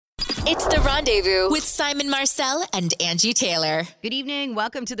It's The Rendezvous with Simon Marcel and Angie Taylor. Good evening.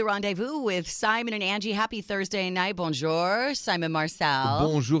 Welcome to The Rendezvous with Simon and Angie. Happy Thursday night. Bonjour, Simon Marcel.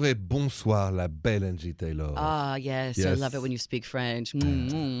 Bonjour et bonsoir, la belle Angie Taylor. Ah, yes. I love it when you speak French.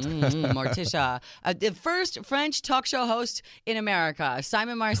 Morticia. The first French talk show host in America,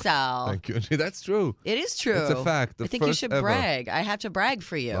 Simon Marcel. Thank you, Angie. That's true. It is true. It's a fact. I think you should brag. I have to brag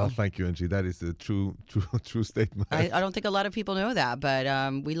for you. Well, thank you, Angie. That is a true statement. I don't think a lot of people know that, but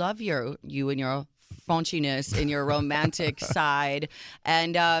we love you and your raunchiness and your romantic side.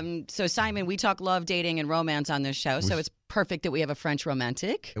 And so, Simon, we talk love, dating, and romance on this show, so it's perfect that we have a French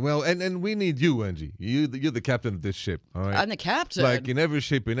romantic. Well, and we need you, Angie. You're the captain of this ship, all right? I'm the captain. Like in every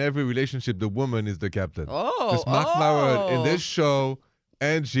ship, in every relationship, the woman is the captain. Oh, Just mark my word. In this show,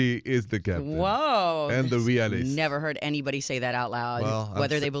 Angie is the captain. Whoa. And the realist. Never heard anybody say that out loud, Well,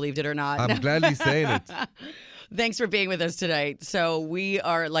 whether they believed it or not. I'm gladly saying it. Thanks for being with us tonight. So we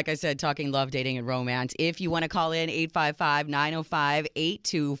are, like I said, talking love, dating, and romance. If you want to call in,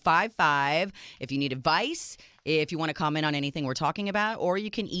 855-905-8255. If you need advice, if you want to comment on anything we're talking about, or you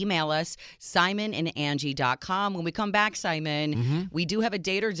can email us, simonandangie.com. When we come back, Simon, we do have a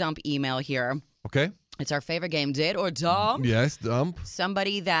date or dump email here. Okay. It's our favorite game, date or dump. Yes, dump.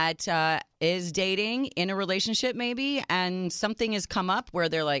 Somebody that is dating in a relationship maybe, and something has come up where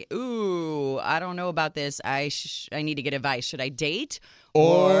they're like, ooh, I don't know about this. I need to get advice. Should I date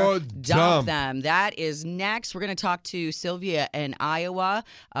or dump them? That is next. We're going to talk to Sylvia in Iowa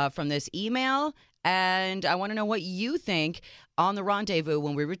from this email, and I want to know what you think on The Rendezvous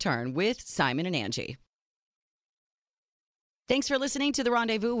when we return with Simon and Angie. Thanks for listening to The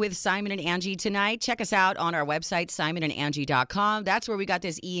Rendezvous with Simon and Angie tonight. Check us out on our website, simonandangie.com. That's where we got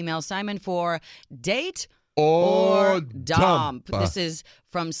this email, Simon, for date or dump. This is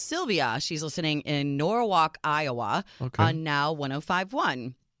from Sylvia. She's listening in Norwalk, Iowa on Now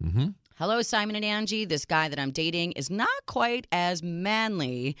 105.1. Hello, Simon and Angie. This guy that I'm dating is not quite as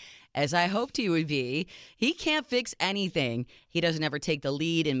manly as I hoped he would be. He can't fix anything. He doesn't ever take the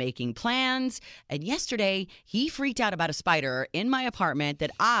lead in making plans. And yesterday, he freaked out about a spider in my apartment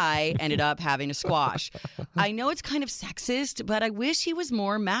that I ended up having to squash. I know it's kind of sexist, but I wish he was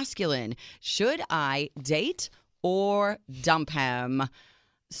more masculine. Should I date or dump him?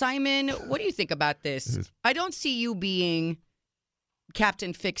 Simon, what do you think about this? I don't see you being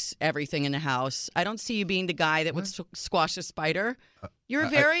Captain Fix Everything in the house. I don't see you being the guy that would squash a spider. You're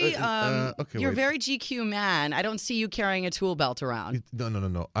very very GQ man. I don't see you carrying a tool belt around.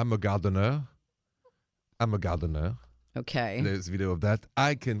 No. I'm a gardener. Okay. There's a video of that.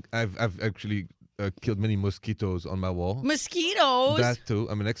 I've actually killed many mosquitoes on my wall. Mosquitoes? That too.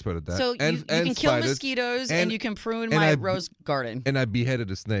 I'm an expert at that. So you can kill mosquitoes and you can prune my rose garden. And I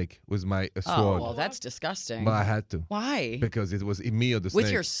beheaded a snake with my sword. Oh, well, that's disgusting. But I had to. Why? Because it was me or the snake.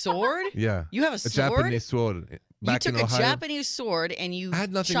 With your sword? Yeah. You have a sword? Japanese sword. You took a Japanese sword and you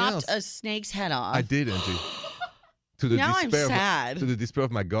chopped a snake's head off. I did, Angie. Now I'm sad. To the despair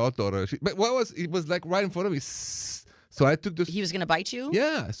of my goddaughter. But it was like right in front of me. So I took this. He was going to bite you?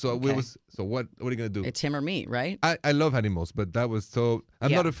 Yeah. So what are you going to do? It's him or me, right? I love animals, but that was so.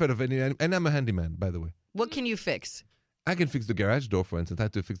 I'm not afraid of any animal. And I'm a handyman, by the way. What can you fix? I can fix the garage door, for instance. I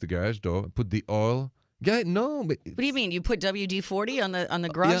had to fix the garage door, put the oil. Yeah, no. But what do you mean? You put WD-40 on the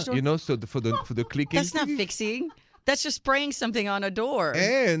garage door? You know, so for the clicking. That's not fixing. That's just spraying something on a door.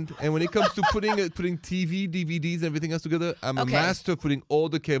 And when it comes to putting TV, DVDs, and everything else together, I'm a master of putting all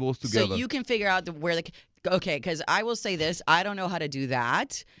the cables together. So you can figure out where the... Okay, because I will say this. I don't know how to do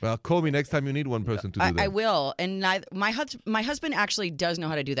that. Well, call me next time you need one person to do that. I will. And my husband actually does know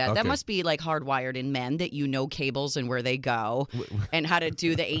how to do that. Okay. That must be like hardwired in men that you know cables and where they go and how to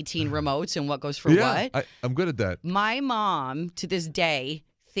do the 18 remotes and what goes for what. I'm good at that. My mom, to this day,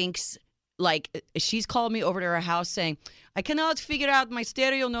 thinks... Like, she's called me over to her house saying, I cannot figure out my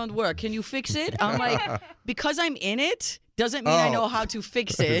stereo don't work. Can you fix it? I'm like, because I'm in it doesn't mean I know how to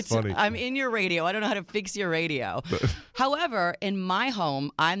fix it. I'm in your radio. I don't know how to fix your radio. However, in my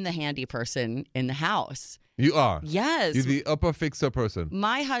home, I'm the handy person in the house. You are? Yes. You're the upper fixer person.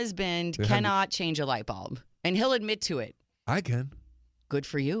 My husband cannot change a light bulb, and he'll admit to it. I can. Good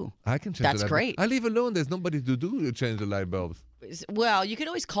for you. I can change That's great. I leave alone. There's nobody to change the light bulbs. Well, you can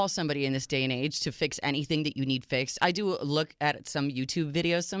always call somebody in this day and age to fix anything that you need fixed. I do look at some YouTube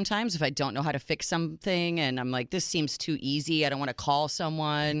videos sometimes if I don't know how to fix something and I'm like, this seems too easy. I don't want to call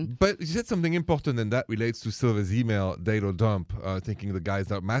someone. But you said something important, and that relates to Sylvia's email, date or dump, thinking the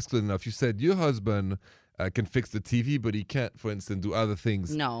guy's not masculine enough. You said your husband can fix the TV, but he can't, for instance, do other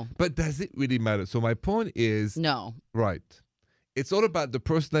things. No. But does it really matter? So my point is... No. Right. it's all about the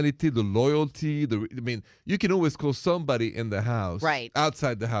personality, the loyalty. You can always call somebody in the house, Right.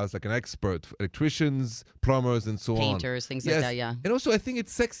 outside the house, like an expert, electricians, plumbers, and so on. Painters, things like that, yeah. And also, I think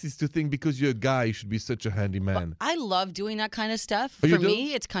it's sexist to think because you're a guy, you should be such a handyman. I love doing that kind of stuff. Oh, you For do?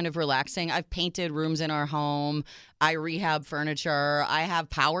 me, it's kind of relaxing. I've painted rooms in our home. I rehab furniture. I have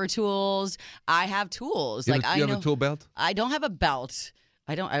power tools. I have tools. You like have, I you know have a tool belt? I don't have a belt.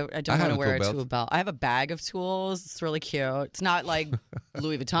 I don't want have to a wear a tool belt. tool belt. I have a bag of tools. It's really cute. It's not like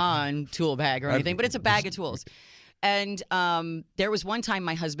Louis Vuitton tool bag or anything, but it's a bag of tools. And there was one time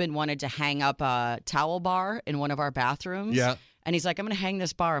my husband wanted to hang up a towel bar in one of our bathrooms. Yeah. And he's like, I'm going to hang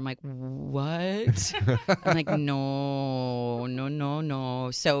this bar. I'm like, what? I'm like, no.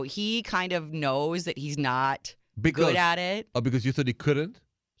 So he kind of knows that he's not good at it. Oh, because you thought he couldn't?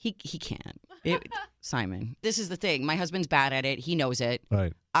 He can't. Simon, this is the thing. My husband's bad at it. He knows it.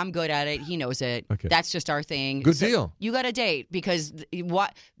 Right. I'm good at it. He knows it. Okay. That's just our thing. Good deal. You got to date because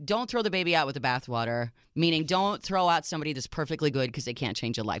don't throw the baby out with the bathwater, meaning don't throw out somebody that's perfectly good because they can't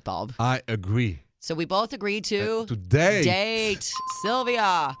change a light bulb. I agree. So we both agreed to date. Date.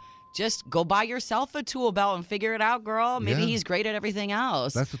 Sylvia, just go buy yourself a tool belt and figure it out, girl. Maybe Yeah. he's great at everything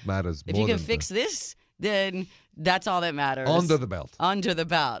else. That's what matters. If more you can than fix this, then that's all that matters. under the belt. Under the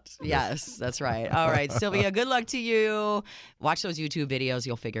belt. Yes, that's right. All right, Sylvia, good luck to you. Watch those YouTube videos.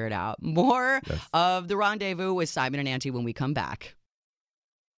 You'll figure it out. More of The Rendezvous with Simon and Angie when we come back.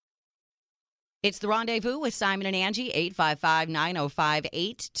 It's The Rendezvous with Simon and Angie,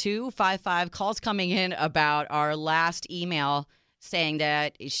 855-905-8255. Calls coming in about our last email saying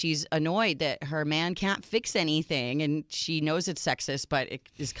that she's annoyed that her man can't fix anything, and she knows it's sexist, but it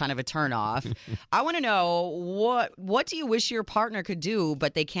is kind of a turnoff. I want to know, what do you wish your partner could do,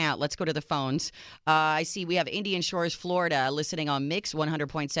 but they can't? Let's go to the phones. I see we have Indian Shores, Florida, listening on Mix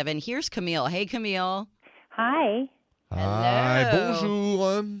 100.7. Here's Camille. Hey, Camille. Hi. Hi,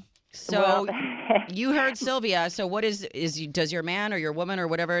 Hello. bonjour. So you heard Sylvia. So what does your man or your woman or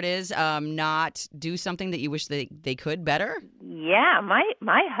whatever it is not do something that you wish they could better? Yeah,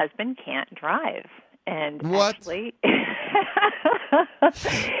 my husband can't drive. And What? actually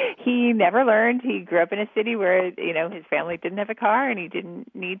he never learned. He grew up in a city where, his family didn't have a car and he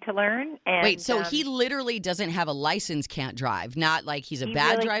didn't need to learn. And Wait, so he literally doesn't have a license, can't drive, not like he's a he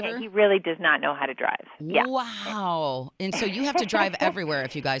bad really driver? can't- He really does not know how to drive. Yeah. Wow. And so you have to drive everywhere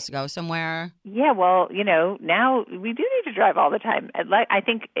if you guys go somewhere? Yeah, well, now we do need to drive all the time. I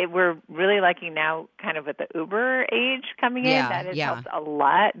think we're really lucky now, kind of with the Uber age coming in. Yeah, That has yeah. helped a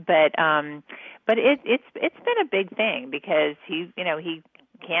lot. But it's been a big thing because he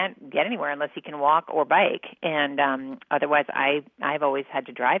can't get anywhere unless he can walk or bike, and otherwise I've always had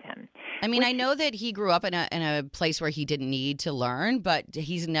to drive him. I mean, I know that he grew up in a place where he didn't need to learn, but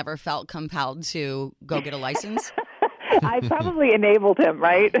he's never felt compelled to go get a license. I probably enabled him,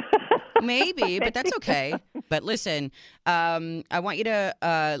 right? Maybe, but that's okay. But listen, I want you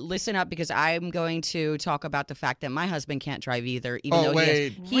to listen up because I'm going to talk about the fact that my husband can't drive either, even though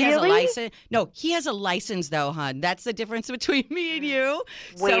he has a Really? license. No, he has a license though, hon. That's the difference between me and you.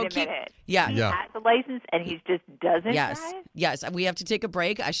 Wait So a minute. Yeah. He Yeah. has a license and he just doesn't Yes. drive? Yes. We have to take a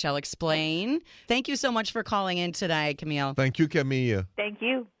break. I shall explain. Thank you so much for calling in tonight, Camille. Thank you, Camille. Thank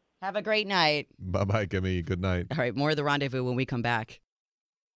you. Have a great night. Bye-bye, Camille. Good night. All right, more of The Rendezvous when we come back.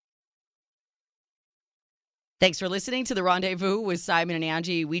 Thanks for listening to The Rendezvous with Simon and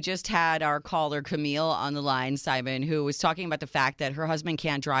Angie. We just had our caller, Camille, on the line, Simon, who was talking about the fact that her husband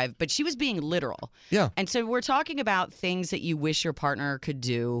can't drive, but she was being literal. Yeah. And so we're talking about things that you wish your partner could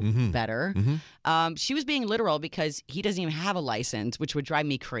do better. She was being literal because he doesn't even have a license, which would drive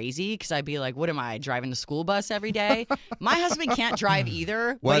me crazy because I'd be like, what am I, driving the school bus every day? My husband can't drive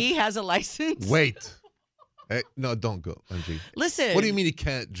either, What? but he has a license. Wait. Hey, no, don't go, Angie. Listen. What do you mean he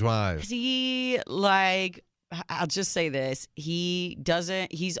can't drive? I'll just say this.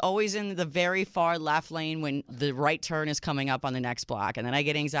 He's always in the very far left lane when the right turn is coming up on the next block. And then I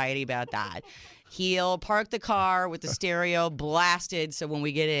get anxiety about that. He'll park the car with the stereo blasted. So when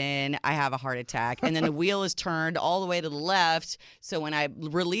we get in, I have a heart attack. And then the wheel is turned all the way to the left. So when I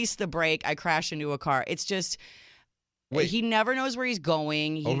release the brake, I crash into a car. It's just, Wait. he never knows where he's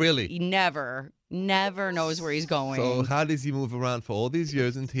going. Oh, really? He never knows where he's going. So how does he move around for all these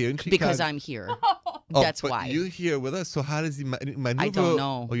years here in Chicago? Because I'm here. Oh, That's but why. you're here with us. So how does he maneuver? I don't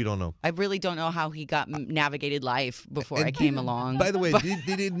know. Oh, you don't know. I really don't know how he got navigated life before And I came along. By the way,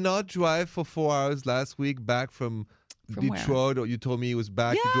 did he not drive for 4 hours last week back from From Detroit? Or you told me he was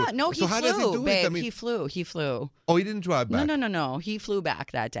back. yeah, no, he so flew, how does he do babe. it? I mean, He flew. oh, he didn't drive back. No. He flew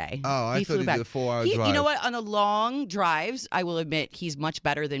back that day. Oh, I he thought flew he back. did a 4 hour You drive. know what? On the long drives, I will admit he's much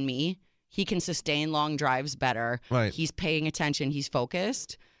better than me. he can sustain long drives better. Right. He's paying attention. He's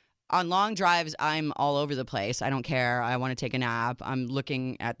focused. On long drives, I'm all over the place. I don't care. I want to take a nap. I'm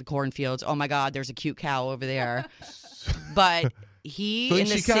looking at the cornfields. Oh, my God, there's a cute cow over there. But he So in in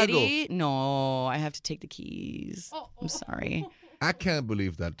the Chicago. city, no, I have to take the keys. I'm sorry. I can't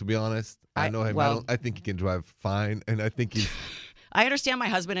believe that, to be honest. I know him. I think he can drive fine, and I think he's. I understand my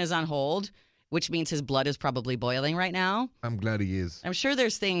husband is on hold, which means his blood is probably boiling right now. I'm glad he is. I'm sure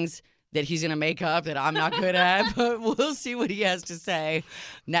there's things that he's going to make up that I'm not good at, but we'll see what he has to say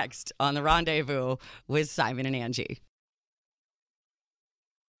next on The Rendezvous with Simon and Angie.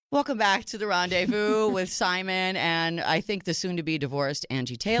 Welcome back to The Rendezvous with Simon and I think the soon-to-be divorced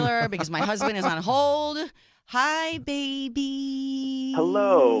Angie Taylor because my husband is on hold. Hi, baby.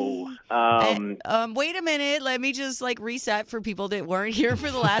 Hello. Wait a minute. Let me just reset for people that weren't here for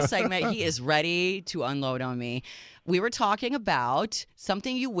the last segment. He is ready to unload on me. We were talking about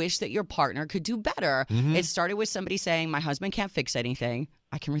something you wish that your partner could do better. Mm-hmm. It started with somebody saying, my husband can't fix anything.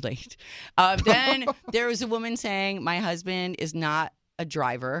 I can relate. Then there was a woman saying, my husband is not a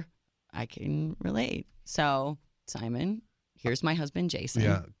driver. I can relate. So, Simon, here's my husband, Jason.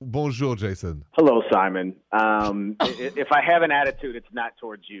 Yeah. Bonjour, Jason. Hello, Simon. If I have an attitude, it's not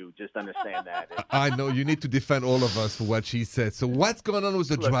towards you. Just understand that. I know you need to defend all of us for what she said. So what's going on with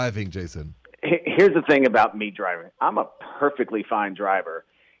the driving, Jason? Here's the thing about me driving. I'm a perfectly fine driver.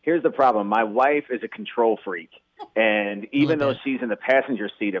 Here's the problem. My wife is a control freak. And even though she's in the passenger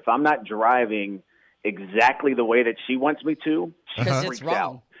seat, if I'm not driving exactly the way that she wants me to, she Because freaks it's wrong.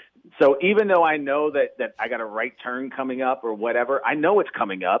 out. So even though I know that I got a right turn coming up or whatever, I know it's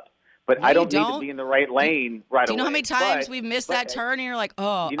coming up, but No, I you don't need don't. to be in the right lane right away. Do you know how many times But- we've missed but- that turn and you're like,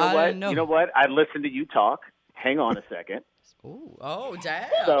 oh, You know I what? don't know. You know what? I listened to you talk. Hang on a second. Ooh, oh, damn.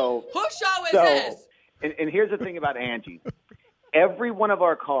 So, Whose show is so this? and here's the thing about Angie. Every one of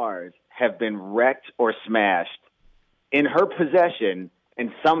our cars have been wrecked or smashed in her possession,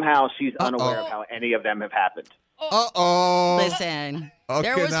 and somehow she's unaware of how any of them have happened. Uh-oh. Listen, Okay,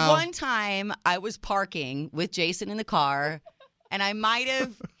 there was now. one time I was parking with Jason in the car, and I might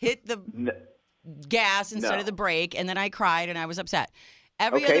have hit the gas instead No. of the brake, and then I cried and I was upset.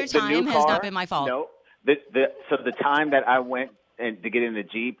 Every Okay, other the new time has car- not been my fault. No. So the time that I went to get in the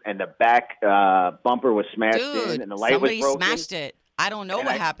Jeep and the back bumper was smashed Dude, in and the light was somebody broken. smashed it. I don't know And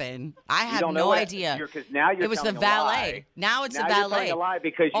what I- happened. I You have don't know no what- idea. Because now you're It was the telling a valet. lie. Now it's Now a you're valet. telling a lie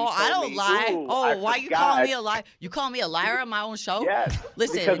because you Oh, I told don't me, lie. "Ooh, Oh, I why you call forgot." me a liar? You call me a liar on my own show? Yes.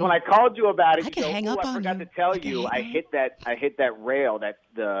 Listen, Because when I called you about it, I you can go, hang "Ooh, up I on forgot you. to tell I can you. hang I hit that rail, that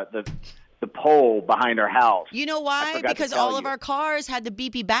the pole behind our house." you know I why? forgot to Because tell all of you. our cars had the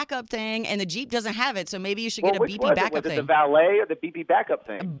beepy backup thing, and the Jeep doesn't have it. So maybe you should Well, get a which beepy was it? backup Was it thing. the valet or the beepy backup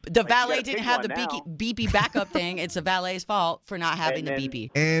thing? The Like, you valet gotta didn't pick have the one now. beepy backup thing. It's the valet's fault for not having And the then-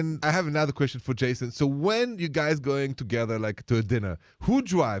 beepy. And I have another question for Jason. So when you guys going together to a dinner, who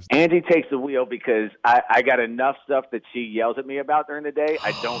drives? Angie takes the wheel because I got enough stuff that she yells at me about during the day.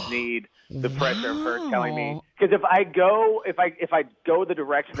 I don't need the pressure of her telling me. Wow. Because if I go the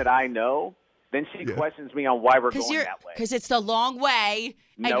direction that I know, then she questions me on why we're going that way. Because it's the long way,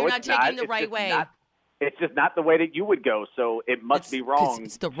 and No, you're not it's taking the It's right just way. It's just not the way that you would go, so it must be wrong.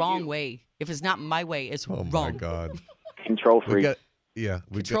 It's the to wrong you. way. If it's not my way, it's Oh wrong. my God. Control We freak. got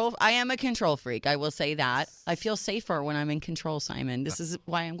I am a control freak. I will say that. I feel safer when I'm in control, Simon. This is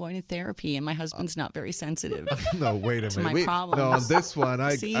why I'm going to therapy, and my husband's not very sensitive. No, wait a To minute. my problems. No, on this one,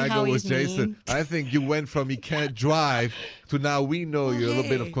 I See go how with he's Jason. mean? I think you went from he can't drive to now we know you're a little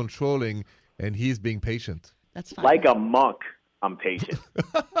bit of hey. controlling, and he's being patient. That's fine. Like a monk, I'm patient.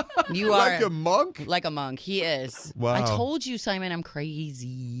 You are Like a monk? like a monk. He is. Wow. I told you, Simon, I'm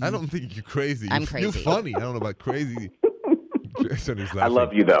crazy. I don't think you're crazy. I'm You're crazy. funny. I don't know about crazy. Jason is laughing. I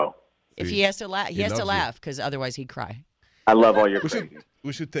love you, though. If he has to laugh, he He has to loves you. laugh because otherwise he'd cry. I love all your We crazy.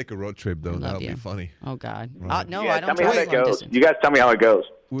 should take a road trip though. love That'll you. be funny. Oh God. Right. No, Yeah, I tell don't me how drive that long goes. distance. You guys tell me how it goes.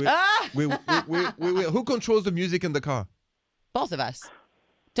 Ah! Who controls the music in the car? Both of us.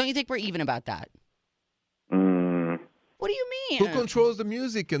 Don't you think we're even about that? Mm, What do you mean? Who controls the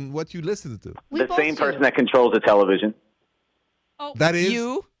music and what you listen to? We the both same do. person that controls the television. That is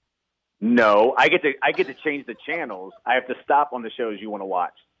You? No, I get to change the channels. I have to stop on the shows you want to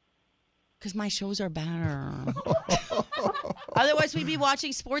watch. Because my shows are better. Otherwise, we'd be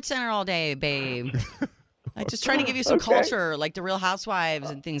watching Sports Center all day, babe. I'm just trying to give you some Okay. culture, like The Real Housewives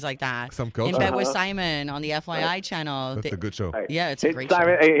and things like that. Some In culture. Bed with Simon on the FYI channel. That's a good show. All right. Yeah, it's a Hey, great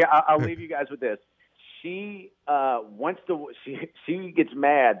Simon, show. hey, I'll leave you guys with this. she she gets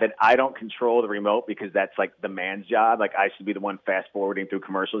mad that I don't control the remote because that's like the man's job. Like I should be the one fast forwarding through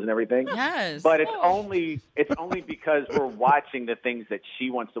commercials and everything. Yes. But it's only because we're watching the things that she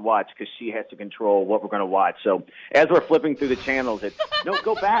wants to watch because she has to control what we're going to watch. So as we're flipping through the channels, it's no,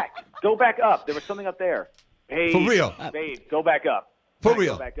 go back up. There was something up there. Hey, For real. babe, go back up. For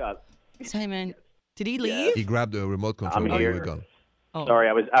real. Go back up. Simon, did he leave? He grabbed the remote control I'm while you here. were gone. Oh. Sorry,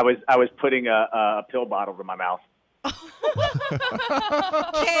 I was putting a pill bottle in my mouth.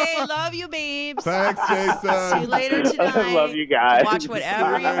 Okay, love you, babes. Thanks, Jason. See you later tonight. I love you guys. Watch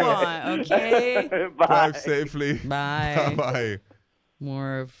whatever you want, okay? Bye. Drive safely. Bye. Bye.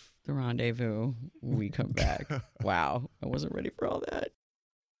 More of The Rendezvous when we come back. Wow, I wasn't ready for all that.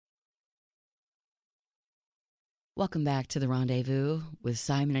 Welcome back to The Rendezvous with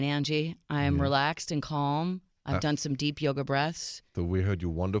Simon and Angie. I am relaxed and calm. I've done some deep yoga breaths. So we heard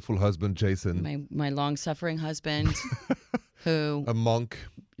your wonderful husband, Jason, My long-suffering husband, who a monk.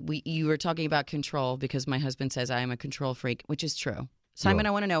 you were talking about control because my husband says I am a control freak, which is true. Simon,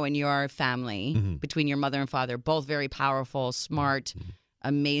 I want to know, in your family, between your mother and father, both very powerful, smart,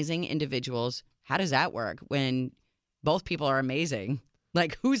 amazing individuals, how does that work when both people are amazing?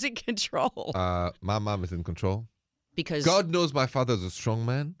 Like, who's in control? My mom is in control. Because God knows my father's a strong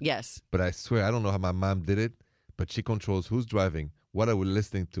man, yes, but I swear I don't know how my mom did it, but she controls who's driving, what are we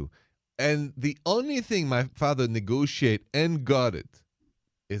listening to. And the only thing my father negotiate and got it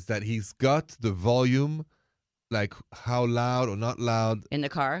is that he's got the volume, like how loud or not loud, in the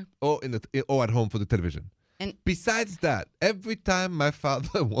car. or or at home for the television. And besides that, every time my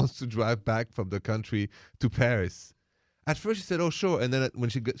father wants to drive back from the country to Paris, at first she said, "Oh, sure," and then when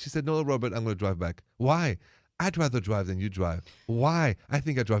she said, "No, Robert, I'm going to drive back." Why? I'd rather drive than you drive. Why? I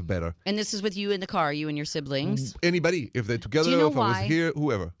think I drive better. And this is with you in the car, you and your siblings. Anybody, if they're together, Do you know if I was why? here,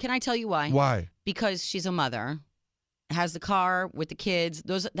 whoever. Can I tell you why? Why? Because she's a mother, has the car with the kids.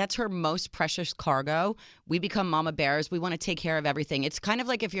 That's her most precious cargo. We become mama bears. We want to take care of everything. It's kind of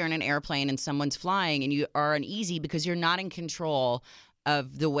like if you're in an airplane and someone's flying and you are uneasy because you're not in control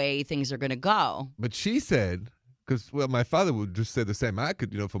of the way things are going to go. But she said, because, well, my father would just say the same. I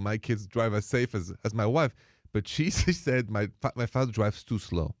could, for my kids, drive as safe as my wife. But she said my father drives too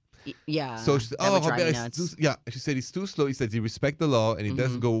slow. Yeah. So she said, that would Robert, drive me it's nuts. yeah. She said he's too slow. He says he respects the law and he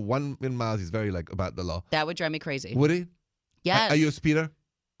doesn't go 1 million miles. He's very about the law. That would drive me crazy. Would he? Yes. Are you a speeder?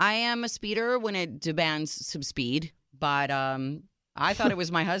 I am a speeder when it demands some speed, but I thought it was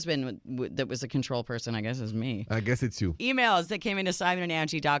my husband that was a control person. I guess it's me. I guess it's you. Emails that came into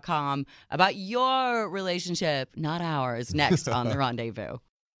simonandangie.com about your relationship, not ours, next on The Rendezvous.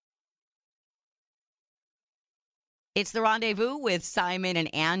 It's The Rendezvous with Simon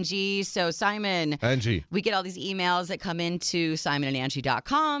and Angie. So, Simon, Angie. we get all these emails that come into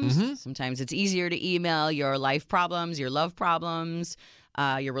simonandangie.com. Sometimes it's easier to email your life problems, your love problems,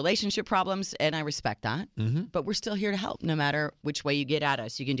 your relationship problems, and I respect that. But we're still here to help no matter which way you get at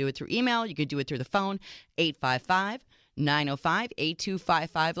us. You can do it through email. You can do it through the phone,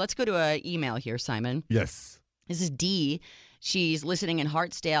 855-905-8255. Let's go to an email here, Simon. Yes. This is Dee. She's listening in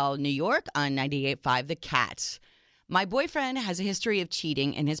Hartsdale, New York on 98.5 The Cat. My boyfriend has a history of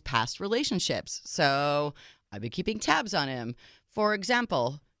cheating in his past relationships, so I've been keeping tabs on him. For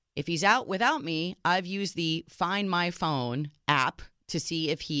example, if he's out without me, I've used the Find My Phone app to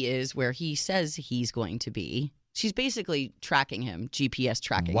see if he is where he says he's going to be. She's basically tracking him, GPS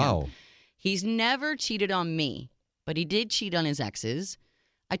tracking him. Wow. He's never cheated on me, but he did cheat on his exes.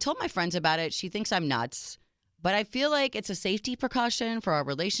 I told my friends about it. She thinks I'm nuts. But I feel like it's a safety precaution for our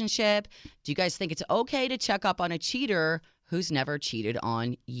relationship. Do you guys think it's okay to check up on a cheater who's never cheated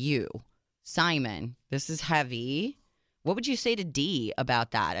on you? Simon, this is heavy. What would you say to Dee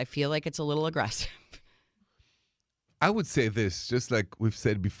about that? I feel like it's a little aggressive. I would say this, just like we've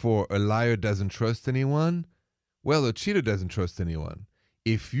said before, a liar doesn't trust anyone. Well, a cheater doesn't trust anyone.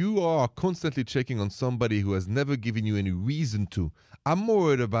 If you are constantly checking on somebody who has never given you any reason to, I'm more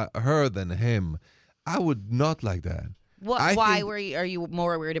worried about her than him. I would not like that. Why are you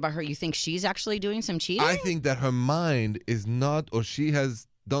more worried about her? You think she's actually doing some cheating? I think that her mind is not, or she has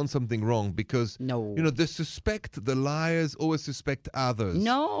done something wrong because, the liars always suspect others.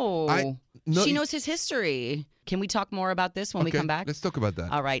 No. She knows his history. Can we talk more about this when we come back? Let's talk about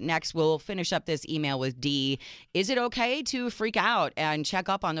that. All right. Next, we'll finish up this email with Dee. Is it okay to freak out and check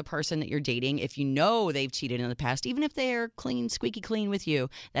up on the person that you're dating if you know they've cheated in the past, even if they're clean, squeaky clean with you?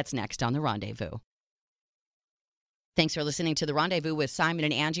 That's next on The Rendezvous. Thanks for listening to The Rendezvous with Simon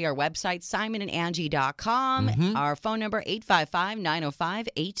and Angie. Our website, simonandangie.com. Our phone number,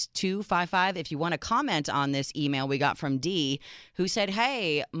 855-905-8255. If you want to comment on this email we got from D, who said,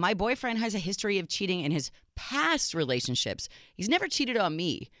 hey, my boyfriend has a history of cheating in his past relationships. He's never cheated on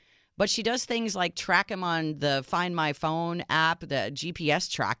me. But she does things like track him on the Find My Phone app, the GPS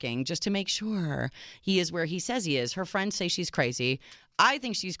tracking, just to make sure he is where he says he is. Her friends say she's crazy. I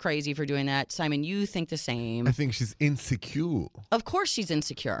think she's crazy for doing that. Simon, you think the same. I think she's insecure. Of course she's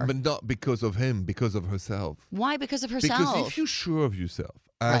insecure. But not because of him, because of herself. Why? Because of herself? Because if you're sure of yourself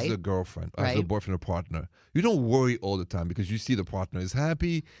as a girlfriend, as a boyfriend or partner, you don't worry all the time because you see the partner is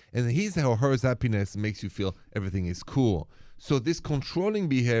happy and his or her happiness makes you feel everything is cool. So this controlling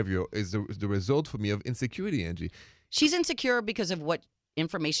behavior is the result for me of insecurity, Angie. She's insecure because of what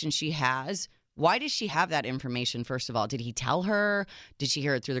information she has. Why does she have that information, first of all? Did he tell her? Did she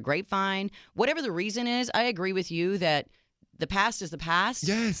hear it through the grapevine? Whatever the reason is, I agree with you that the past is the past.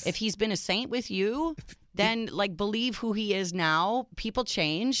 Yes. If he's been a saint with you, then believe who he is now. People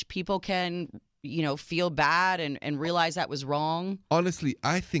change. People can, feel bad and realize that was wrong. Honestly,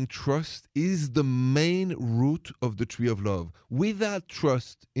 I think trust is the main root of the tree of love. Without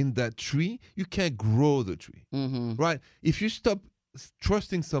trust in that tree, you can't grow the tree. Mm-hmm. Right? If you stop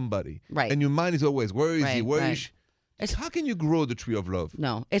trusting somebody, and your mind is always, where is he? Where is she? How can you grow the tree of love?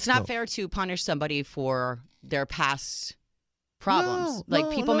 No, it's not fair to punish somebody for their past problems.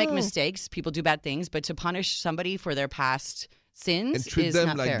 People make mistakes, people do bad things, but to punish somebody for their past sins and treat is them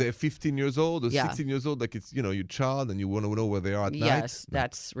not like fair. they're 15 years old or 16 years old, like it's your child and you want to know where they are at night. Yes,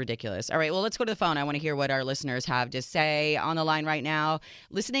 that's ridiculous. All right, well, let's go to the phone. I want to hear what our listeners have to say. On the line right now,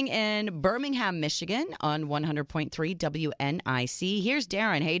 listening in Birmingham, Michigan on 100.3 WNIC. Here's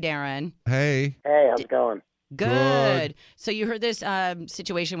Darren. Hey, Darren. Hey, how's it going? Good. So you heard this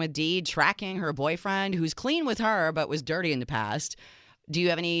situation with Dee tracking her boyfriend who's clean with her but was dirty in the past. Do you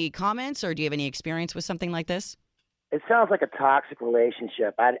have any comments or do you have any experience with something like this? It sounds like a toxic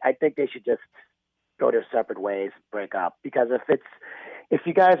relationship. I think they should just go their separate ways, break up. Because if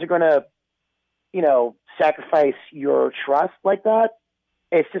you guys are going to, sacrifice your trust like that,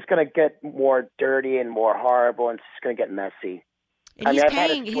 it's just going to get more dirty and more horrible, and it's just going to get messy. And I've he's had a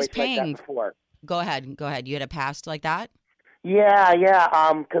paying. situation like that before. Go ahead. You had a past like that?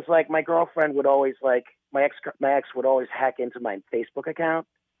 Yeah. Because my girlfriend would always my ex would always hack into my Facebook account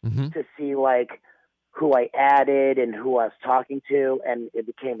to see who I added and who I was talking to, and it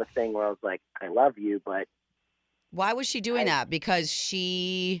became a thing where I was like, I love you, but... Why was she doing that? Because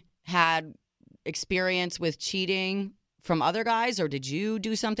she had experience with cheating from other guys, or did you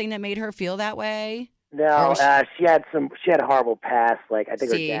do something that made her feel that way? No, she had a horrible past. I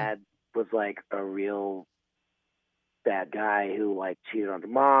think her dad was a real bad guy who cheated on her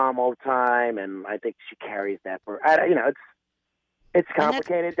mom all the time, and I think she carries that for... It's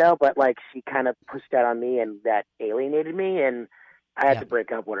complicated, though, but, she kind of pushed that on me, and that alienated me, and I had to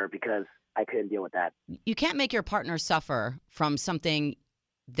break up with her because I couldn't deal with that. You can't make your partner suffer from something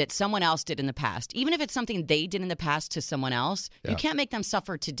that someone else did in the past. Even if it's something they did in the past to someone else, you can't make them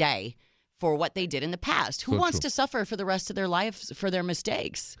suffer today for what they did in the past. Who wants to suffer for the rest of their lives for their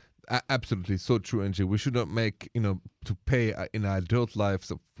mistakes? Absolutely. So true, Angie. We should not make, to pay in our adult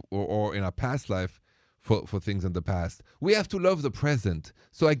lives or in our past life for things in the past. We have to love the present.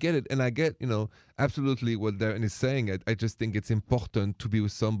 So I get it. And I get, absolutely what Darren is saying. I just think it's important to be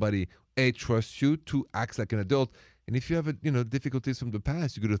with somebody, trust you, to act like an adult. And if you have, difficulties from the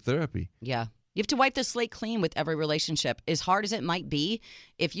past, you go to therapy. Yeah. You have to wipe the slate clean with every relationship. As hard as it might be,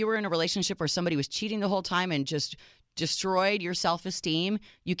 if you were in a relationship where somebody was cheating the whole time and just destroyed your self-esteem,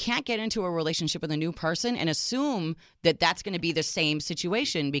 you can't get into a relationship with a new person and assume that that's going to be the same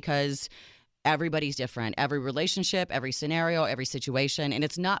situation, because everybody's different. Every relationship, every scenario, every situation. And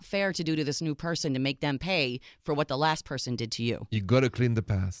it's not fair to do to this new person to make them pay for what the last person did to you. You got to clean the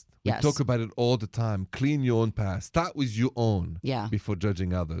past. Yes. We talk about it all the time. Clean your own past. Start with your own before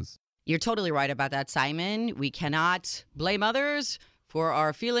judging others. You're totally right about that, Simon. We cannot blame others for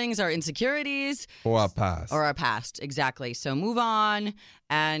our feelings, our insecurities. Or our past. Or our past, exactly. So move on.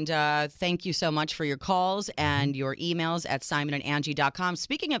 And thank you so much for your calls and your emails at simonandangie.com.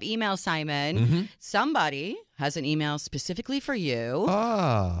 Speaking of emails, Simon, somebody has an email specifically for you.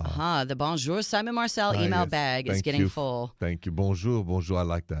 The Bonjour Simon Marcel email bag is getting full. Thank you. Bonjour. Bonjour. I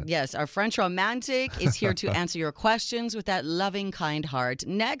like that. Yes, our French romantic is here to answer your questions with that loving, kind heart.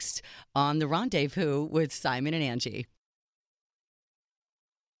 Next on The Rendezvous with Simon and Angie.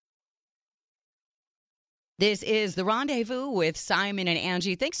 This is The Rendezvous with Simon and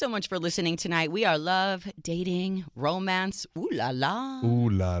Angie. Thanks so much for listening tonight. We are love, dating, romance. Ooh la la.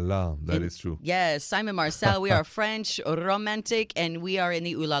 Ooh la la. That is true. Yes, Simon Marcel. We are French romantic, and we are in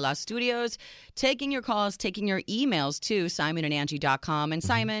the Ooh La La studios, taking your calls, taking your emails to simonandangie.com. And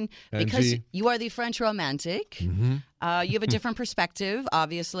Simon, because Angie. you are the French romantic, you have a different perspective,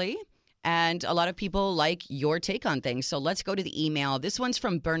 obviously. And a lot of people like your take on things. So let's go to the email. This one's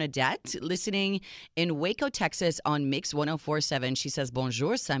from Bernadette, listening in Waco, Texas on Mix 104.7. She says,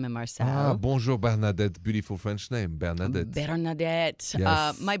 Bonjour, Simon Marcel. Ah, bonjour, Bernadette. Beautiful French name, Bernadette. Bernadette.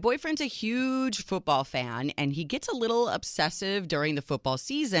 Yes. My boyfriend's a huge football fan, and he gets a little obsessive during the football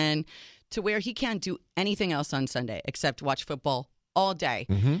season to where he can't do anything else on Sunday except watch football all day.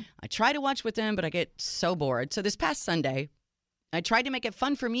 I try to watch with him, but I get so bored. So this past Sunday, I tried to make it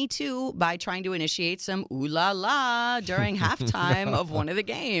fun for me, too, by trying to initiate some ooh la la during halftime of one of the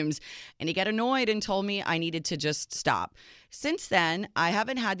games. And he got annoyed and told me I needed to just stop. Since then, I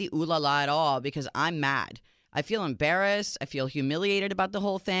haven't had the ooh la la at all because I'm mad. I feel embarrassed. I feel humiliated about the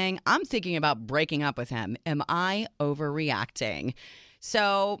whole thing. I'm thinking about breaking up with him. Am I overreacting?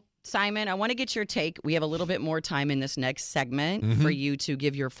 So, Simon, I want to get your take. We have a little bit more time in this next segment for you to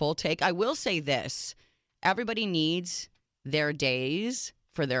give your full take. I will say this. Everybody needs their days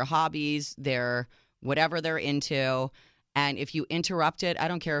for their hobbies, their whatever they're into. And if you interrupt it, I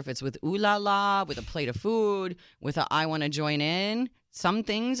don't care if it's with ooh la la, with a plate of food, with a I want to join in. Some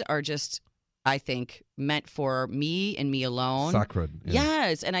things are just, I think, meant for me and me alone. Sacred. Yeah.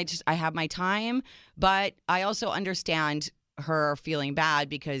 Yes. And I have my time, but I also understand her feeling bad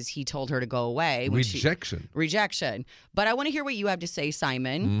because he told her to go away. Rejection. But I want to hear what you have to say,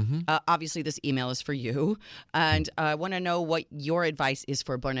 Simon. Obviously, this email is for you. And I want to know what your advice is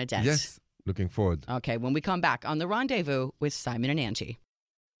for Bernadette. Yes. Looking forward. Okay. When we come back on The Rendezvous with Simon and Angie.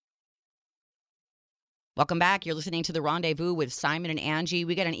 Welcome back. You're listening to The Rendezvous with Simon and Angie.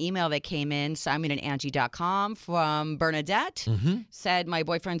 We got an email that came in, simonandangie.com, from Bernadette. Said, my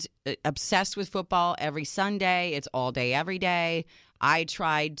boyfriend's obsessed with football every Sunday. It's all day, every day. I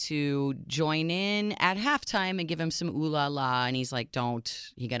tried to join in at halftime and give him some ooh la la, and he's like,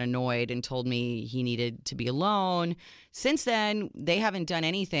 don't. He got annoyed and told me he needed to be alone. Since then, they haven't done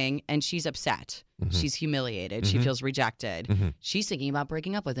anything, and she's upset. She's humiliated. She feels rejected. She's thinking about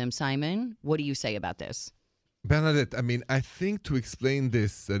breaking up with him. Simon, what do you say about this? Bernadette, I mean, I think to explain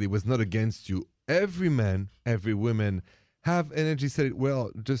this, that it was not against you, every man, every woman have energy, said it well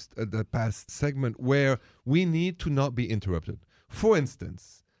just at the past segment, where we need to not be interrupted. For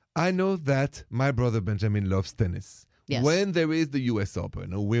instance, I know that my brother Benjamin loves tennis. Yes. When there is the US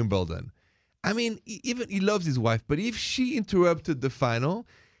Open or Wimbledon, I mean, even he loves his wife, but if she interrupted the final,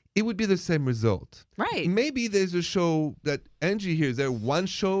 it would be the same result. Right. Maybe there's a show that, Angie here, is there one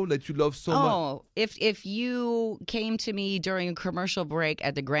show that you love so much? Oh, if you came to me during a commercial break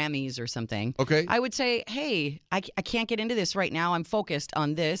at the Grammys or something, Okay. I would say, hey, I can't get into this right now. I'm focused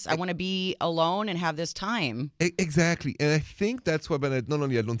on this. I want to be alone and have this time. Exactly. And I think that's why, Bernadette, not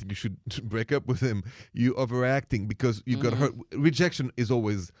only I don't think you should break up with him, you're overacting because you got hurt. Rejection is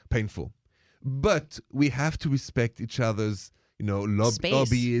always painful. But we have to respect each other's, Space.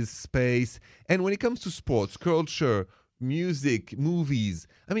 hobbies, space. And when it comes to sports, culture, music, movies,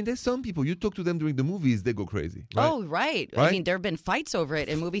 I mean, there's some people, you talk to them during the movies, they go crazy. Right? Oh, right. I Right? mean, there have been fights over it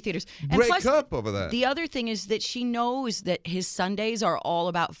in movie theaters. And Break plus, up over that. the other thing is that she knows that his Sundays are all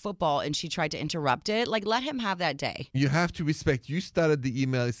about football, and she tried to interrupt it. Like, let him have that day. You have to respect. You started the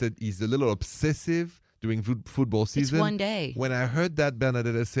email, you said he's a little obsessive during football season. It's one day. When I heard that,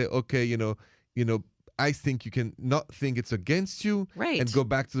 Bernadette, I say, okay, I think you can not think it's against you, Right. and go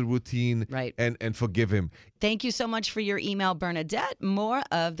back to the routine, Right. and forgive him. Thank you so much for your email, Bernadette. More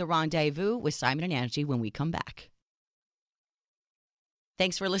of The Rendezvous with Simon and Angie when we come back.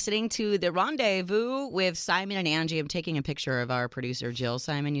 Thanks for listening to The Rendezvous with Simon and Angie. I'm taking a picture of our producer, Jill.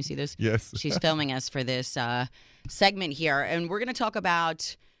 Simon, you see this? Yes. She's filming us for this segment here. And we're going to talk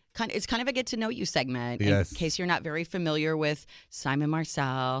about, it's kind of a get-to-know-you segment. Yes. In case you're not very familiar with Simon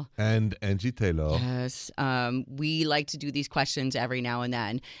Marcel. And Angie Taylor. Yes. We like to do these questions every now and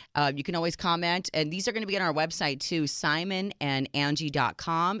then. You can always comment, and these are going to be on our website too,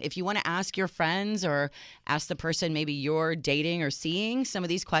 simonandangie.com. If you want to ask your friends or ask the person maybe you're dating or seeing some of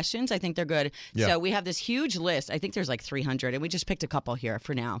these questions, I think they're good. Yeah. So we have this huge list. I think there's like 300, and we just picked a couple here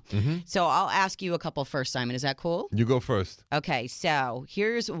for now. Mm-hmm. So I'll ask you a couple first, Simon. Is that cool? You go first. Okay, so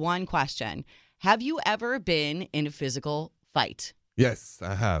here's one question. Have you ever been in a physical fight? Yes,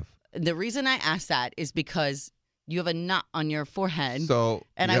 I have. The reason I ask that is because You have a knot on your forehead. So,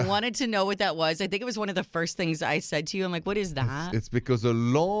 and I wanted to know what that was. I think it was one of the first things I said to you. I'm like, what is that? It's because a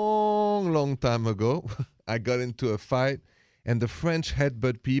long, long time ago, I got into a fight, and the French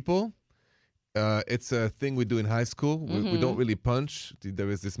headbutt people, it's a thing we do in high school. We don't really punch. There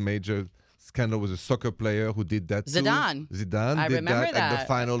is this major scandal with a soccer player who did that Zidane. too. Zidane I did remember that at the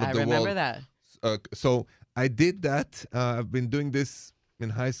final of the world. I remember that. So I did that. I've been doing this in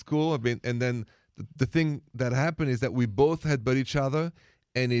high school. And then the thing that happened is that we both headbutt each other,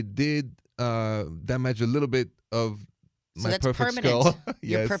 and it did damage a little bit of So my that's perfect permanent. skull.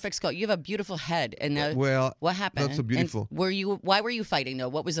 Your Yes. perfect skull. You have a beautiful head. And Well, what happened? not so beautiful. And why were you fighting though?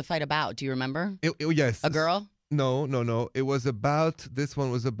 What was the fight about? Do you remember? Yes. A girl? No. It was about, this one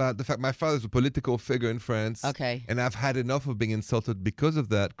was about the fact my father's a political figure in France. Okay. And I've had enough of being insulted because of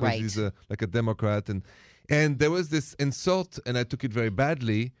that, because Right. he's like a Democrat. And there was this insult, and I took it very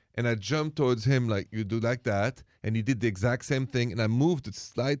badly, and I jumped towards him like, you do like that. And he did the exact same thing, and I moved it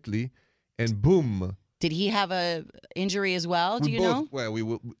slightly, and boom. Did he have a injury as well? Do you know? Well, it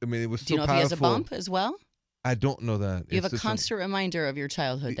was Do you so know if powerful. he has a bump as well? I don't know that. You have It's a just constant reminder of your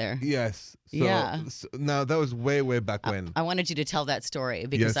childhood there. Yes. So, Yeah. So, now, that was way, way back when. I wanted you to tell that story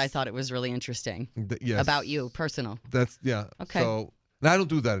because Yes. I thought it was really interesting. Yes. About you, personal. That's, yeah. Okay. So, now I don't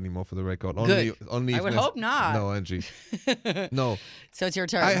do that anymore, for the record. Good. Only I if would hope not. No, Angie. No. So it's your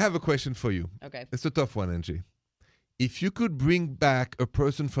turn. I have a question for you. Okay. It's a tough one, Angie. If you could bring back a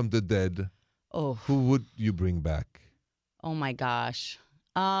person from the dead, Oh. who would you bring back? Oh my gosh.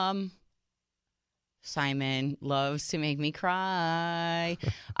 Simon loves to make me cry.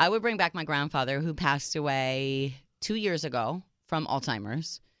 I would bring back my grandfather who passed away 2 years ago from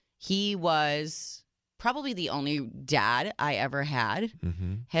Alzheimer's. He was probably the only dad I ever had.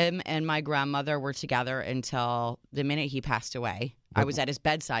 Mm-hmm. Him and my grandmother were together until the minute he passed away. I was at his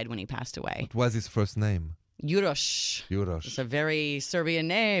bedside when he passed away. What was his first name? Uroš. Uroš. It's a very Serbian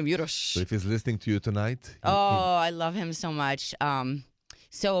name, Uroš. So if he's listening to you tonight, Oh, I love him so much.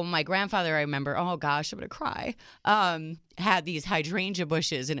 So my grandfather, I remember, oh gosh, I'm going to cry, had these hydrangea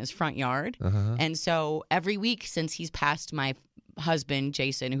bushes in his front yard. Uh-huh. And so every week since he's passed, my husband,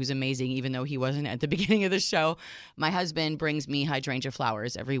 Jason, who's amazing, even though he wasn't at the beginning of the show, my husband brings me hydrangea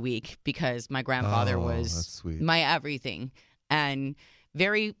flowers every week because my grandfather Oh, was that's sweet. my everything. And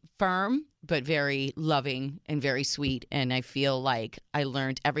very firm, but very loving and very sweet. And I feel like I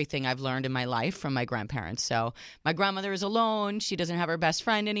learned everything I've learned in my life from my grandparents. So my grandmother is alone. She doesn't have her best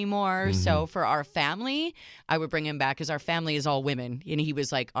friend anymore. Mm-hmm. So for our family, I would bring him back because our family is all women. And he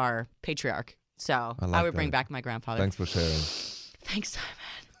was like our patriarch. So I like would bring that. back my grandfather. Thanks for sharing. Thanks,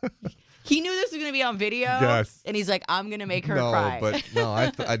 Simon. He knew this was going to be on video. Yes. And he's like, I'm going to make her No, cry. but no,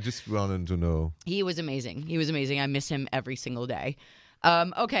 I just wanted to know. He was amazing. He was amazing. I miss him every single day.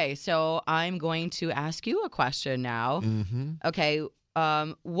 Okay, so I'm going to ask you a question now. Mm-hmm. Okay,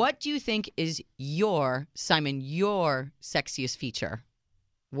 what do you think is your sexiest feature?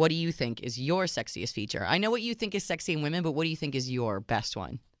 What do you think is your sexiest feature? I know what you think is sexy in women, but what do you think is your best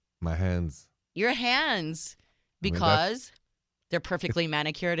one? My hands. Your hands, I mean, because they're perfectly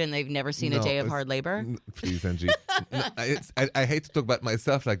manicured and they've never seen a No, day of it's- hard labor. Please, Angie. No, I hate to talk about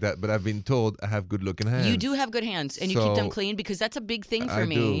myself like that, but I've been told I have good-looking hands. You do have good hands, and you keep them So, clean because that's a big thing for I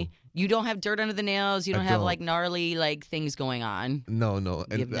me. do. You don't have dirt under the nails. You I don't have don't. like gnarly like things going on. No. You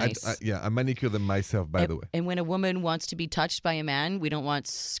have And nice- I manicure them myself, by the way. And when a woman wants to be touched by a man, we don't want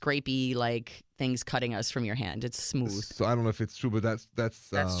scrapey like things cutting us from your hand. It's smooth. So I don't know if it's true, but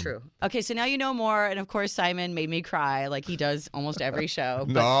that's true. Okay, so now you know more. And of course, Simon made me cry like he does almost every show.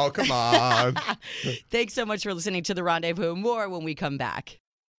 But No, come on. thanks so much for listening to The Rendezvous. More when we come back.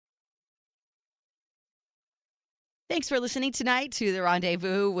 Thanks for listening tonight to The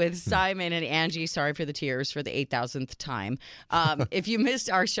Rendezvous with Simon and Angie. Sorry for the tears for the 8,000th time. If you missed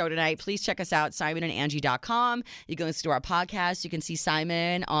our show tonight, please check us out, simonandangie.com. You can listen to our podcast. You can see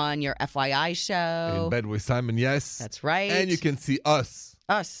Simon on your FYI show. In bed with Simon, yes. That's right. And you can see us.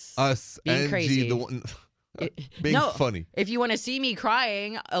 Us. Being Angie, crazy. the one being No, funny. If you want to see me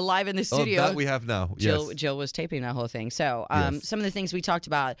crying live in the Oh, studio. that we have now. Yes. Jill was taping that whole thing. So Yes. some of the things we talked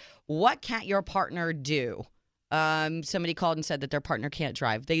about, what can't your partner do? Somebody called and said that their partner can't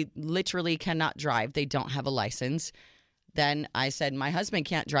drive. They literally cannot drive. They don't have a license. Then I said, my husband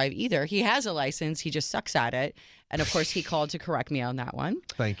can't drive either. He has a license. He just sucks at it. And of course, he called to correct me on that one.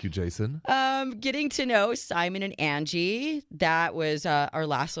 Thank you, Jason. Getting to know Simon and Angie. That was our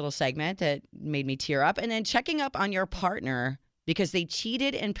last little segment that made me tear up. And then checking up on your partner because they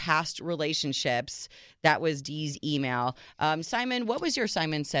cheated in past relationships. That was Dee's email. Simon, what was your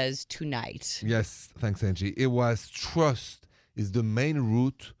Simon Says tonight? Yes, thanks, Angie. It was trust is the main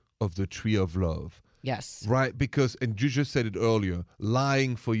root of the tree of love. Yes. Right? Because, and you just said it earlier,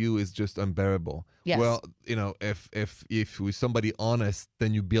 lying for you is just unbearable. Yes. Well, if with somebody honest,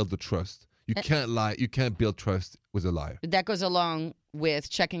 then you build the trust. You can't lie. You can't build trust with a liar. That goes along with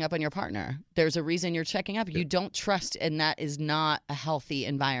checking up on your partner. There's a reason you're checking up. You don't trust, and that is not a healthy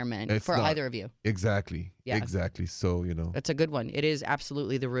environment for either of you. Exactly. Yeah. Exactly. So, That's a good one. It is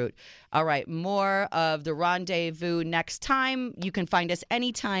absolutely the root. All right. More of The Rendezvous next time. You can find us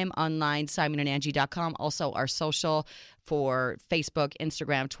anytime online, simonandangie.com. Also, our social for Facebook,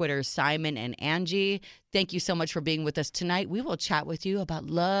 Instagram, Twitter, Simon and Angie. Thank you so much for being with us tonight. We will chat with you about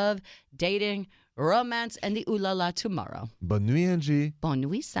love, dating, romance, and the ooh la la tomorrow. Bonne nuit, Angie. Bonne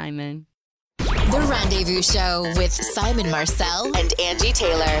nuit, Simon. The Rendezvous Show with Simon Marcel and Angie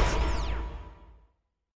Taylor.